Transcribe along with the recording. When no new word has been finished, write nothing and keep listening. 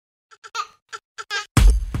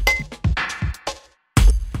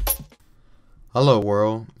Hello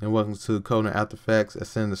world, and welcome to Coding After Effects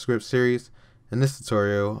ExtendScript series. In this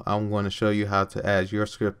tutorial, I'm going to show you how to add your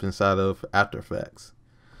script inside of After Effects.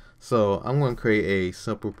 So I'm going to create a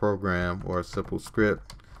simple program or a simple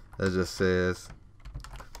script that just says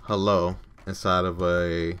hello inside of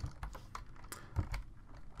a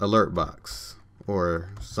alert box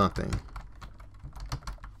or something.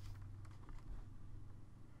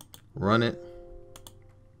 Run it.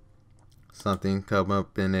 Something come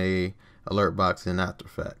up in a alert box in After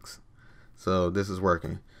Effects. So this is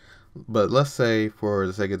working. But let's say for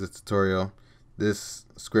the sake of this tutorial, this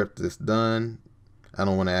script is done. I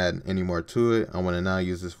don't want to add any more to it. I want to now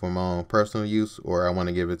use this for my own personal use, or I want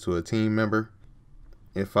to give it to a team member.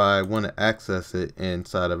 If I want to access it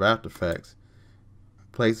inside of After Effects,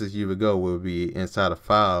 places you would go will be inside a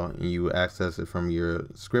file and you would access it from your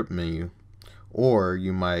script menu, or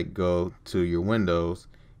you might go to your Windows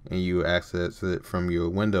and you access it from your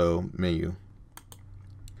window menu.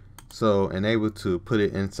 So, and able to put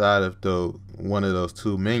it inside of one of those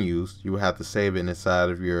two menus, you will have to save it inside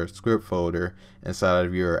of your script folder inside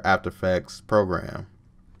of your After Effects program.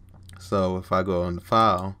 So if I go on the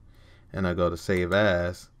file and I go to save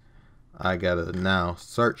as, I gotta now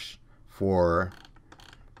search for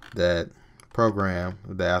that program,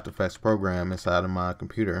 the After Effects program inside of my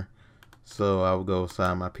computer. So I will go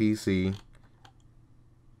inside my PC,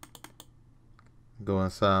 go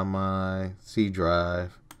inside my C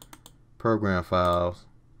drive, program files,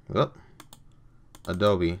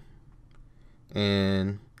 Adobe,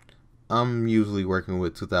 and I'm usually working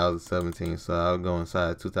with 2017, so I'll go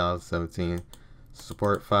inside 2017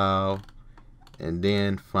 support file, and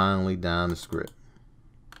then finally down the script.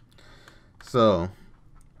 So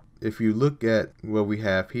if you look at what we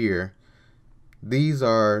have here, these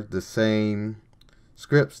are the same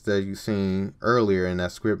scripts that you seen earlier in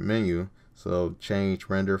that script menu. So change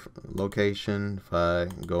render location. If I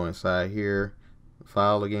go inside here,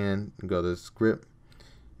 file again, and go to script,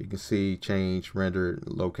 you can see change render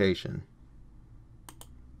location.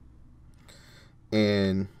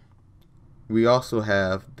 And we also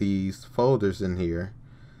have these folders in here.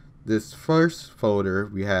 This first folder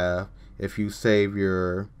we have, if you save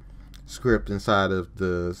your script inside of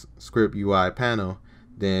the script UI panel,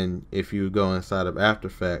 then if you go inside of After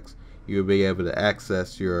Effects, you'll be able to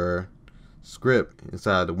access your script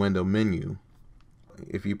inside the window menu.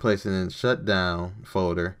 If you place it in the shutdown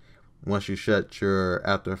folder, once you shut your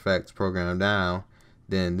After Effects program down,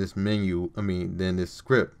 then this then this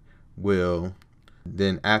script will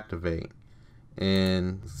then activate.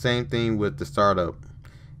 And same thing with the startup.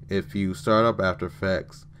 If you start up After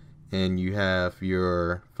Effects and you have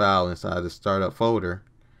your file inside the startup folder,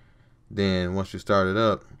 then once you start it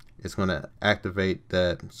up, it's going to activate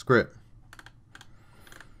that script.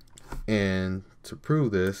 And to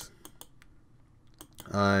prove this,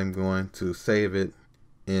 I'm going to save it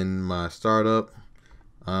in my startup.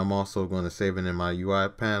 I'm also going to save it in my UI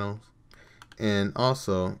panels. And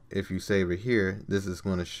also, if you save it here, this is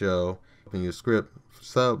going to show in your script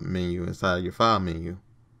sub menu inside your file menu.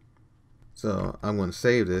 So I'm going to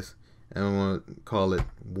save this, and I'm going to call it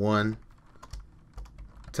 1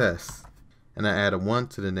 test. And I add a 1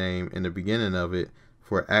 to the name in the beginning of it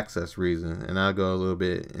for access reasons, and I'll go a little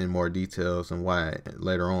bit in more details and why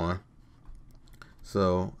later on.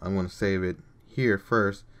 So I'm going to save it here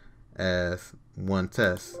first as 1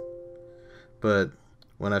 test, but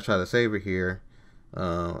when I try to save it here,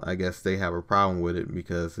 I guess they have a problem with it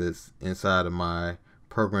because it's inside of my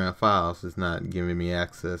program files. It's not giving me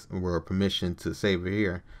access or permission to save it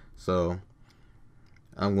here. So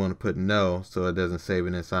I'm going to put no, so it doesn't save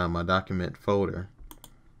it inside my document folder.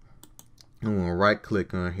 I'm going to right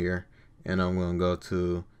click on here, and I'm going to go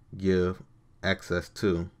to give access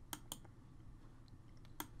to.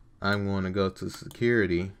 I'm going to go to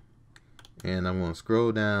security, and I'm going to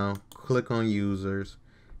scroll down, click on users,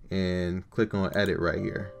 and click on edit right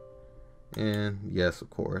here. And yes, of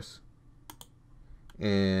course.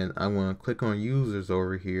 And I'm going to click on users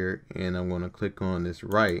over here, and I'm going to click on this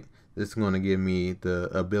right. This is going to give me the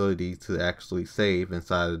ability to actually save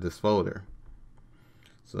inside of this folder.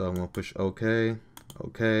 So I'm going to push OK,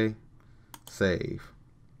 OK, save.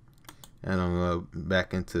 And I'm going to go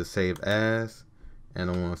back into save as, and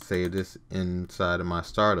I'm going to save this inside of my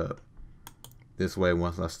startup. This way,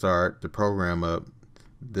 once I start the program up,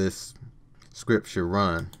 this script should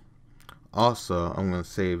run. Also, I'm going to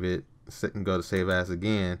save it and go to save as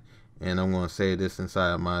again, and I'm going to save this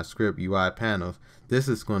inside my script UI panels. This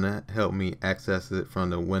is going to help me access it from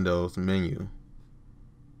the Windows menu.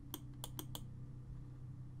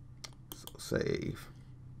 So save.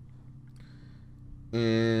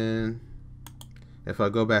 And if I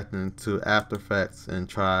go back into After Effects and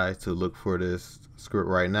try to look for this script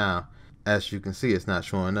right now, as you can see, it's not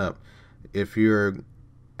showing up. If you're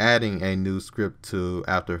adding a new script to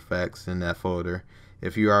After Effects in that folder,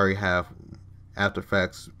 if you already have After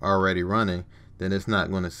Effects already running, then it's not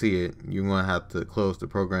going to see it. You're going to have to close the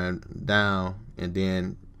program down and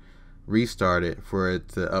then restart it for it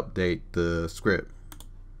to update the script.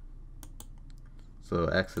 So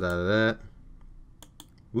exit out of that.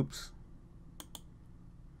 Whoops.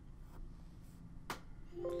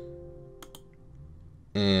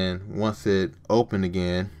 And once it opened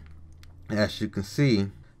again, as you can see,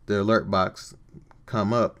 the alert box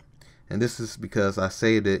come up, and this is because I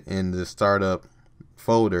saved it in the startup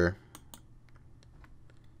folder.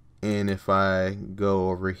 And if I go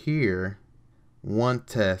over here, one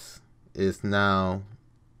test is now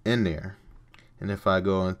in there. And if I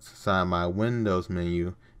go inside my Windows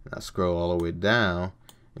menu and I scroll all the way down,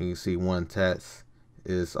 you can see one test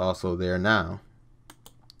is also there now.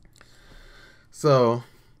 So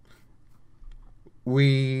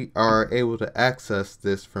we are able to access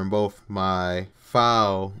this from both my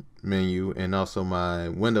file menu and also my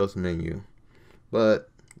Windows menu, but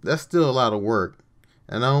that's still a lot of work,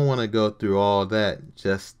 and I don't want to go through all that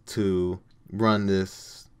just to run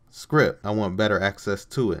this script. I want better access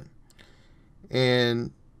to it.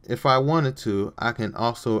 And if I wanted to, I can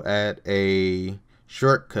also add a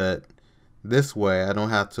shortcut. This way I don't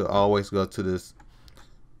have to always go to this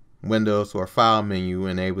Windows or file menu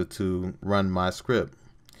and able to run my script.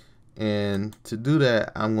 And to do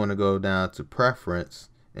that, I'm going to go down to Preference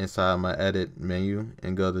inside my Edit menu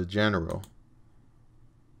and go to General.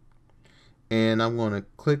 And I'm going to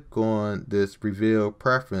click on this Reveal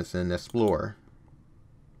Preference in Explorer.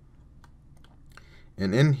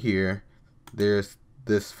 And in here, there's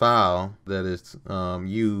this file that is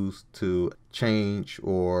used to change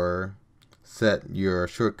or set your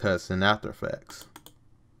shortcuts in After Effects.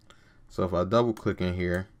 So if I double click in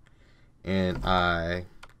here and I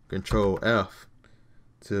Control F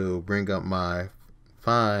to bring up my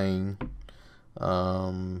find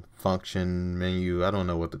function menu, I don't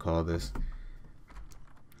know what to call this.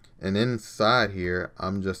 And inside here,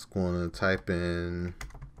 I'm just going to type in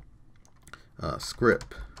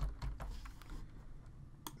script,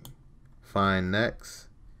 find next,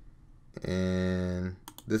 and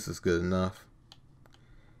this is good enough.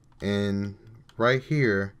 And right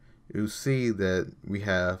here, you see that we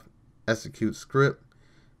have execute script,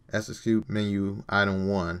 execute menu item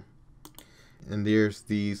 1, and there's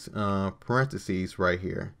these parentheses right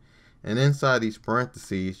here. And inside these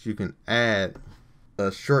parentheses, you can add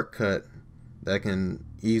a shortcut that can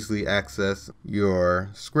easily access your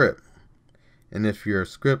script. And if your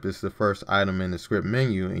script is the first item in the script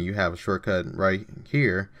menu and you have a shortcut right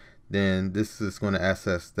here, then this is going to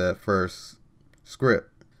access that first script.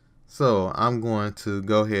 So I'm going to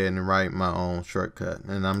go ahead and write my own shortcut,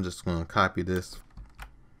 and I'm just going to copy this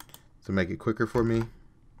to make it quicker for me.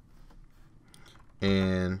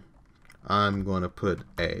 And I'm going to put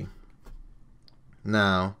A.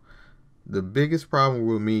 Now, the biggest problem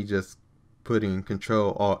with me just putting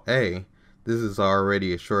Control Alt A, this is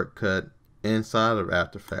already a shortcut inside of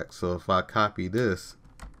After Effects. So if I copy this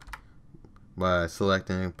by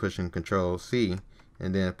selecting and pushing Control C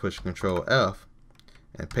and then push Control F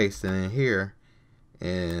and paste it in here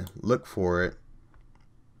and look for it,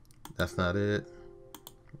 that's not it.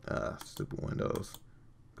 Stupid Windows.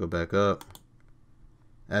 Go back up.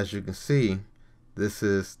 As you can see, this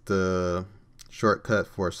is the shortcut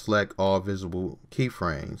for select all visible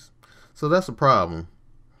keyframes. So that's a problem.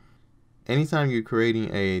 Anytime you're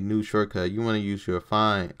creating a new shortcut, you want to use your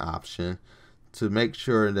find option to make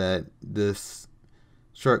sure that this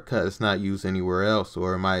shortcut is not used anywhere else,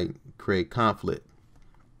 or it might create conflict.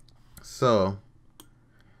 So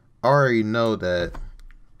I already know that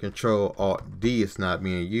Control Alt D is not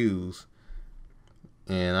being used,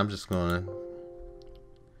 and I'm just going to,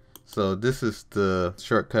 so this is the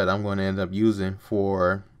shortcut I'm going to end up using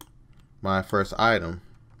for my first item.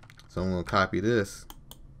 So I'm going to copy this.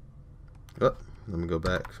 Oh, let me go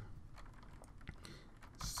back.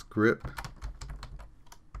 Script,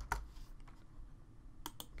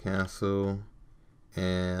 cancel,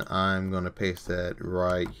 and I'm going to paste that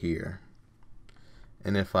right here.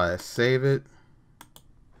 And if I save it,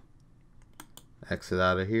 exit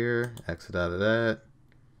out of here, exit out of that,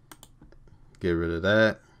 get rid of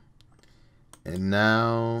that. And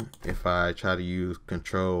now if I try to use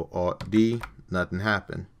Control Alt D, nothing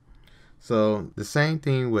happened. So the same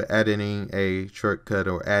thing with editing a shortcut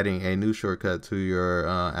or adding a new shortcut to your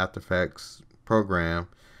After Effects program.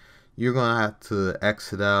 you're going to have to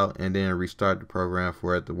exit out and then restart the program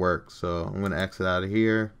for it to work. So I'm going to exit out of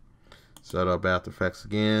here, start up After Effects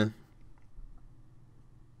again.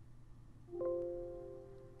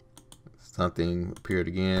 Something appeared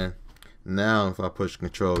again. Now if I push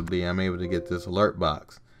Control D, I'm able to get this alert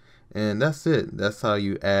box. And that's it. That's how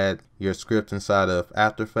you add your script inside of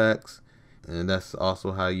After Effects. And that's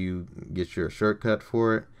also how you get your shortcut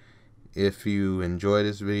for it. If you enjoyed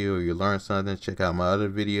this video or you learned something, check out my other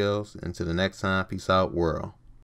videos. Until the next time, peace out, world.